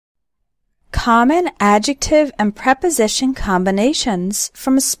Common adjective and preposition combinations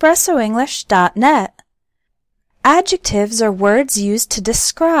from espressoenglish.net. Adjectives are words used to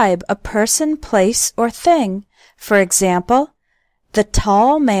describe a person, place, or thing. For example, the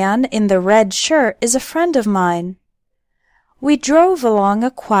tall man in the red shirt is a friend of mine. We drove along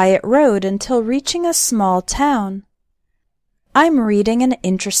a quiet road until reaching a small town. I'm reading an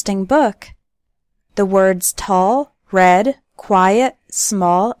interesting book. The words tall, red, quiet,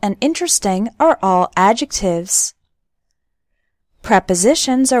 small, and interesting are all adjectives.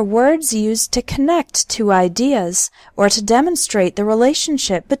 Prepositions are words used to connect two ideas or to demonstrate the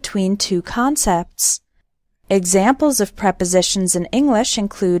relationship between two concepts. Examples of prepositions in English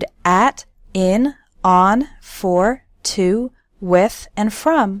include at, in, on, for, to, with, and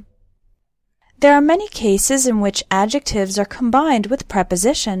from. There are many cases in which adjectives are combined with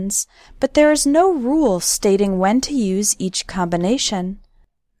prepositions, but there is no rule stating when to use each combination.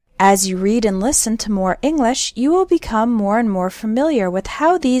 As you read and listen to more English, you will become more and more familiar with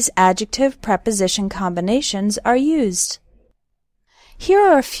how these adjective-preposition combinations are used. Here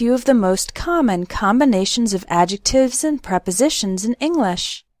are a few of the most common combinations of adjectives and prepositions in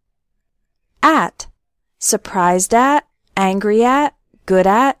English. At, surprised at, angry at, good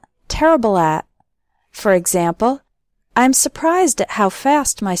at, terrible at. For example, I'm surprised at how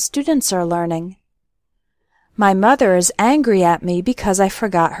fast my students are learning. My mother is angry at me because I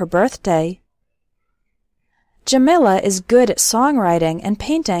forgot her birthday. Jamila is good at songwriting and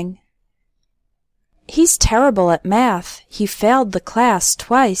painting. He's terrible at math. He failed the class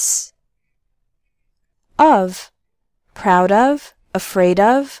twice. Of, proud of, afraid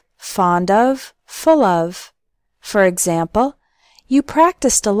of, fond of, full of. For example, you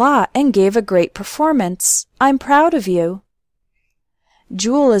practiced a lot and gave a great performance. I'm proud of you.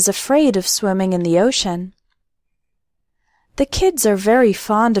 Jewel is afraid of swimming in the ocean. The kids are very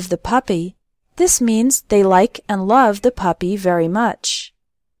fond of the puppy. This means they like and love the puppy very much.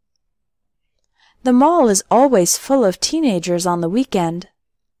 The mall is always full of teenagers on the weekend.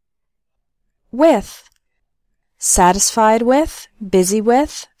 With, satisfied with, busy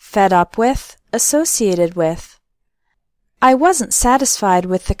with, fed up with, associated with. I wasn't satisfied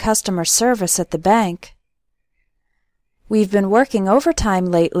with the customer service at the bank. We've been working overtime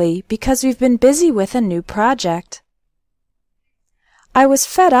lately because we've been busy with a new project. I was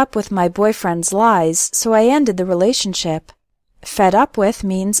fed up with my boyfriend's lies, so I ended the relationship. Fed up with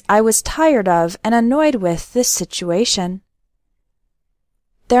means I was tired of and annoyed with this situation.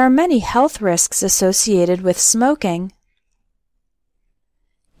 There are many health risks associated with smoking.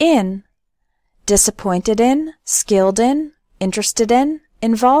 In, disappointed in, skilled in, interested in,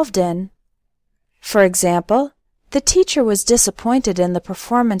 involved in. For example, the teacher was disappointed in the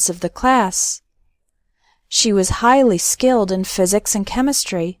performance of the class. She was highly skilled in physics and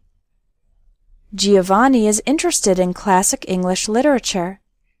chemistry. Giovanni is interested in classic English literature.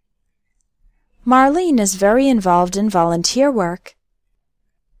 Marlene is very involved in volunteer work.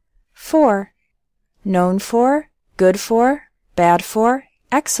 For, known for, good for, bad for,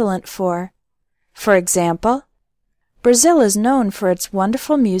 excellent for. For example, Brazil is known for its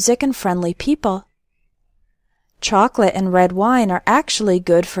wonderful music and friendly people. Chocolate and red wine are actually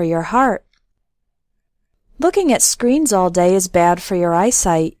good for your heart. Looking at screens all day is bad for your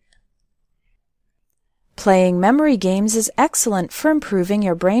eyesight. Playing memory games is excellent for improving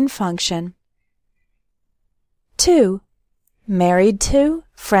your brain function. To, married to,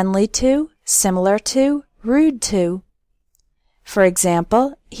 friendly to, similar to, rude to. For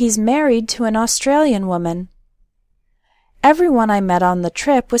example, he's married to an Australian woman. Everyone I met on the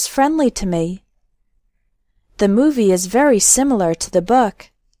trip was friendly to me. The movie is very similar to the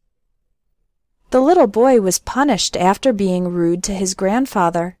book. The little boy was punished after being rude to his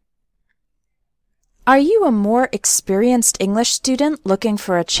grandfather. Are you a more experienced English student looking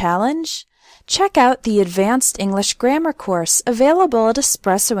for a challenge? Check out the Advanced English Grammar course available at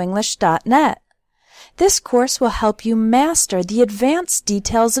espressoenglish.net. This course will help you master the advanced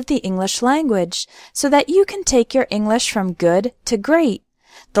details of the English language so that you can take your English from good to great.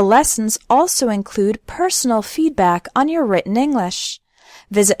 The lessons also include personal feedback on your written English.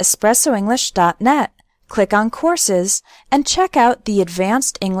 Visit espressoenglish.net, click on Courses, and check out the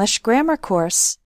Advanced English Grammar course.